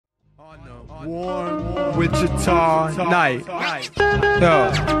Warm Wichita night.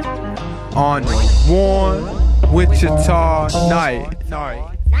 On warm Wichita night.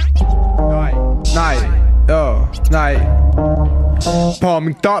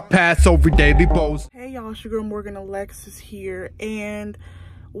 Palming thought paths over daily bows. Hey y'all, Sugar Morgan Alexis here, and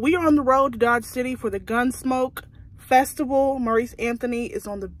we are on the road to Dodge City for the Gunsmoke Festival. Marrice Anthony is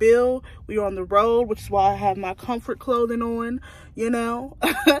on the bill. We are on the road, which is why I have my comfort clothing on, you know.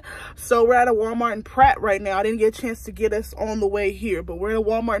 So we're at a Walmart in Pratt right now. I didn't get a chance to get us on the way here, but we're at a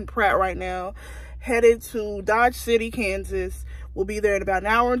Walmart in Pratt right now, headed to Dodge City, Kansas. We'll be there in about an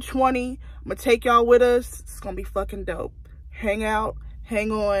hour and 20. I'm gonna take y'all with us. It's gonna be fucking dope. Hang out,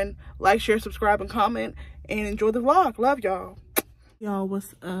 hang on, like, share, subscribe, and comment, and enjoy the vlog. Love y'all. Y'all,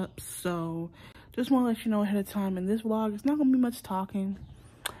 what's up? So just want to let you know ahead of time, in this vlog, it's not going to be much talking.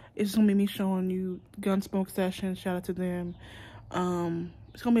 It's just going to be me showing you Gunsmoke sessions. Shout out to them.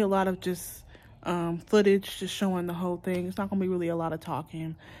 It's going to be a lot of just footage, just showing the whole thing. It's not going to be really a lot of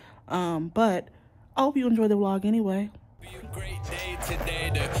talking. But I hope you enjoy the vlog anyway. Be a great day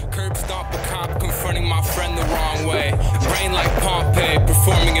today to curb stomp a cop confronting my friend the wrong way. Brain like Pompeii,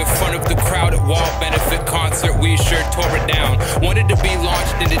 performing in front of the crowd at Wall Benefit concert. We sure tore it down. Wanted to be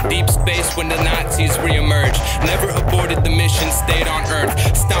launched into deep space when the Nazis re-emerged. Never aborted the mission, stayed on Earth.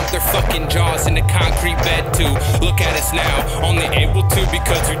 Stomped their fucking jaws in the concrete bed too. Look at us now, only able to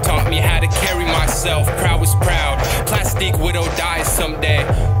because you taught me how to carry myself. Proud was proud. Plastic widow dies someday.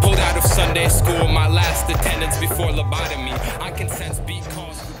 Pulled out of Sunday school, my last attendance before lobotomy. I can sense beat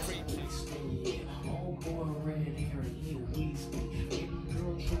calls for preaching.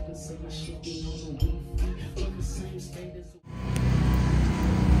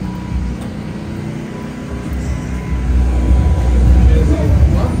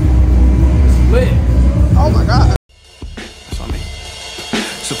 Oh my God.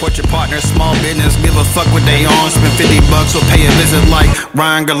 Support your partner, small business, give a fuck what they on. Spend 50 bucks or pay a visit like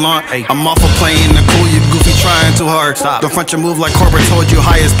Ryan Gallant. I'm off of playing the cool, you goofy trying too hard. Stop. Don't front your move like corporate told you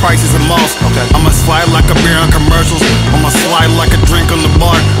highest prices in malls. I'ma slide like a beer on commercials. I'ma slide like a drink on the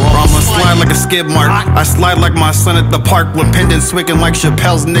bar. Or I'ma slide like a skid mark. I slide like my son at the park with pendants swinging like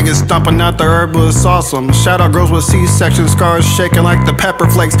Chappelle's niggas stomping out the herb. It's awesome. Shout out girls with C-section scars shaking like the pepper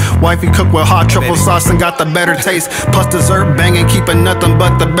flakes. Wifey cook with hot truffle sauce and got the better taste. Plus dessert banging, keeping nothing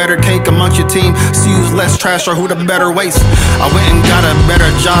but the better cake amongst your team. See who's less trash or who the better waste. I went and got a better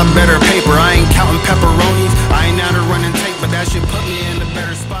job, better paper. I ain't counting pepperonis. I ain't out of running tape, but that shit put me in a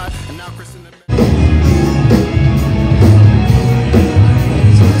better spot. And now Chris in the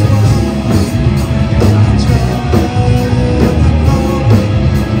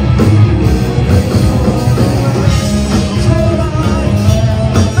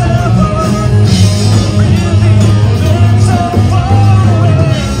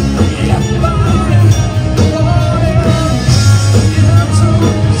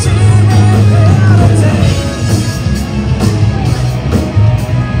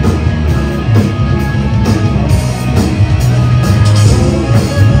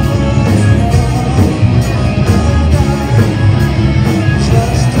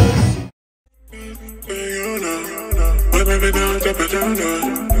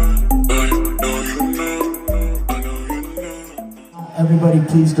Everybody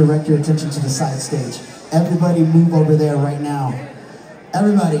please direct your attention to the side stage. Everybody move over there right now.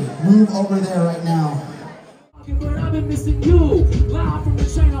 Everybody move over there right now. I've been missing you. Live from the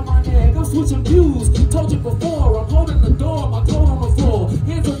chain on my neck. I'm switching views. Told you before. I'm holding the door. My coat on the floor.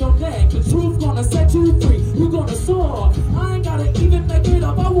 Hands on your neck. The truth gonna set you free. You gonna soar. I ain't gotta even make it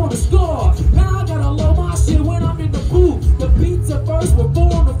up. I wanna score. Now I gotta load my shit when I'm in the booth. The beats at first were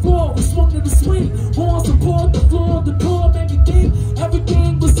four on the floor. We swung to the swing. More support. The floor. The door made me think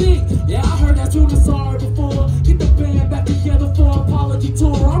everything was it. Yeah, I heard that you were sorry before. Get the band back together for apology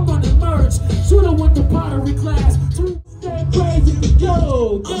tour. I'm running merch. Should've went to pottery class. Stay crazy,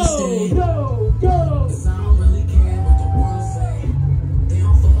 go, go, go, go. Cause I don't really care what the world say. They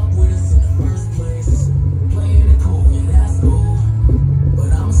don't fuck with us in the first place. Playing it cool, yeah, that's cool.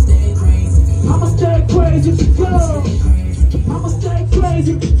 But I'ma stay crazy. I'ma stay crazy, go. I'ma stay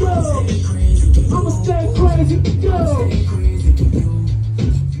crazy, go. I'ma stay crazy, go.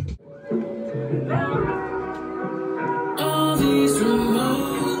 All these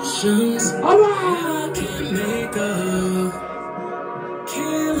emotions, alright, can make up,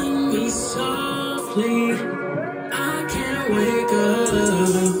 killing me softly. I can't wake up,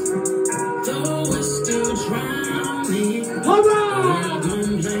 though it's still drowning. Alright,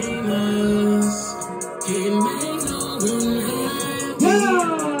 don't blame us. Can't make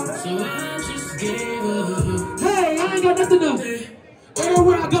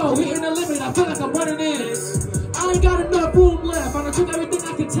go, hitting the limit, I feel like I'm running in. I ain't got enough room left, I done took everything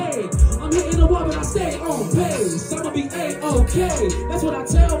I can take. I'm hitting the wall, but I stay on pace. I'ma be A-okay, that's what I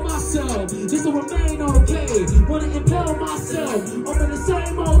tell myself, just to remain okay. Wanna impel myself, over the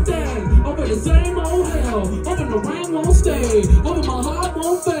same old thing, over the same old hell, over the rain won't stay, over my heart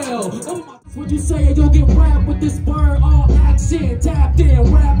won't fail, over my... What you say, you'll get wrapped with this bird, all action, tapped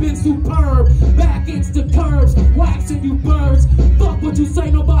in, rapping superb, back against the curves, waxing you birds. Fuck what you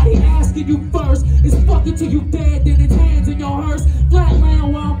say, nobody asking you first. It's fucking till you dead, then it's hands in your hearse.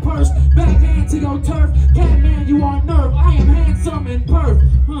 Flatland while I'm pursed, backhand to your turf. Catman, you on nerve, I am handsome and perf.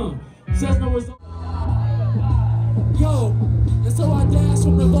 Says no result. Yo, and so I dash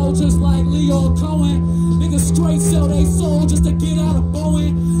from the vultures like Leo Cohen. Niggas straight sell they soul just to get out of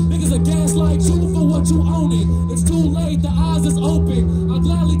Boeing. Niggas are gaslight you for what you own it. It's too late, the eyes is open. I'll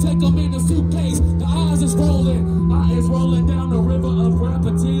gladly take them in a suitcase. The eyes is rolling. I is rolling down the river of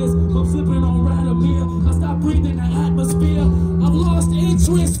rapper tears. I'm slipping on Radomir. I stop breathing the atmosphere. I've lost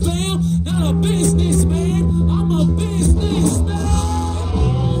interest, fam. Not a businessman. I'm a businessman.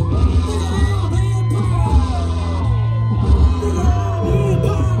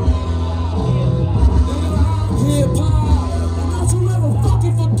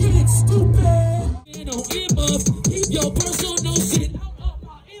 Yo, personal no shit out of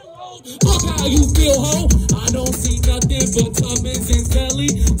my earlobe. Fuck how you feel, ho. I don't see nothing but Tummins and Zelly.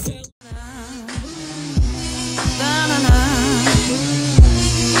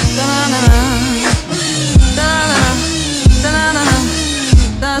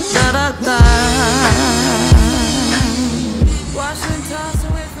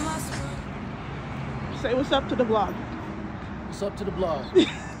 Say what's up to the vlog. What's up to the blog?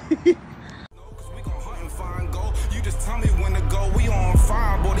 You just tell me when to go, we on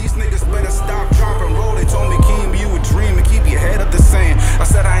fire, boy. These niggas better stop, drop, and roll. They told me keep you a dream and keep your head up the sand. I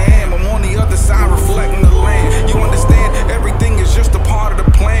said I am, I'm on the other side reflecting the land. You understand, everything is just a part of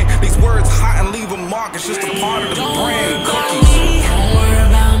the plan. These words hot and leave a mark, it's just a part of the brand. Cookies. Don't worry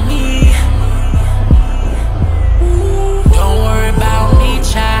about me. Don't worry about me,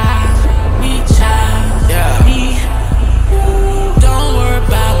 child. Me, child. Yeah. Me. Don't worry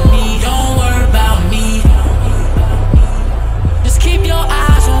about me. Don't worry about me. Keep your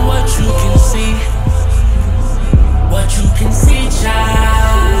eyes on what you can see. What you can see,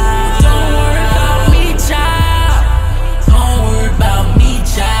 child. Don't worry about me, child. Don't worry about me,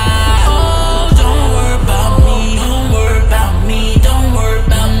 child. Oh, don't worry about me. Don't worry about me. Don't worry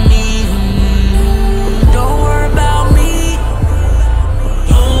about me. Don't worry about me.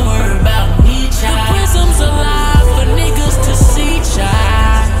 Don't worry about me, child. The prism's alive for niggas to see,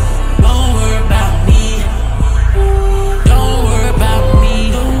 child. Don't worry about me.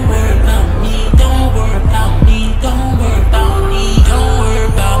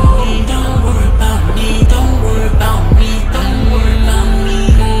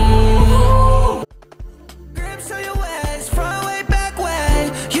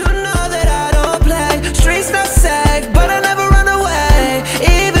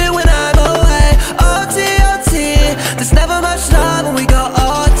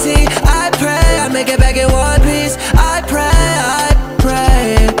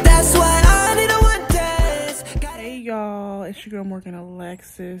 I'm working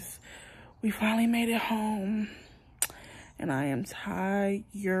Alexis. We finally made it home and I am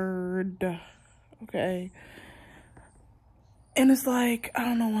tired. Okay, and it's like, I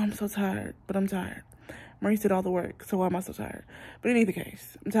don't know why I'm so tired, but I'm tired. Marrice did all the work, so why am I so tired? But in either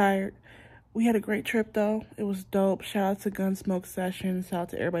case, I'm tired. We had a great trip though. It was dope. Shout out to Gunsmoke Sessions. Shout out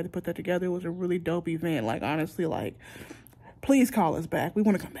to everybody that put that together. It was a really dope event. Like, honestly, like, please call us back. We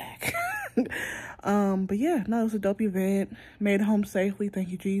want to come back. But yeah, no, it was a dope event. Made it home safely. Thank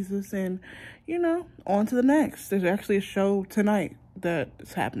you, Jesus. And, you know, on to the next. There's actually a show tonight that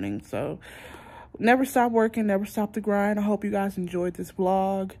is happening. So never stop working. Never stop the grind. I hope you guys enjoyed this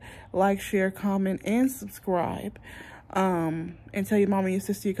vlog. Like, share, comment, and subscribe. And tell your mama, your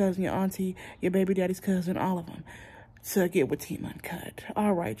sister, your cousin, your auntie, your baby daddy's cousin, all of them, to get with Team Uncut.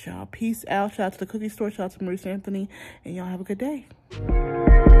 All right, y'all. Peace out. Shout out to the cookie store. Shout out to Marrice Anthony. And y'all have a good day.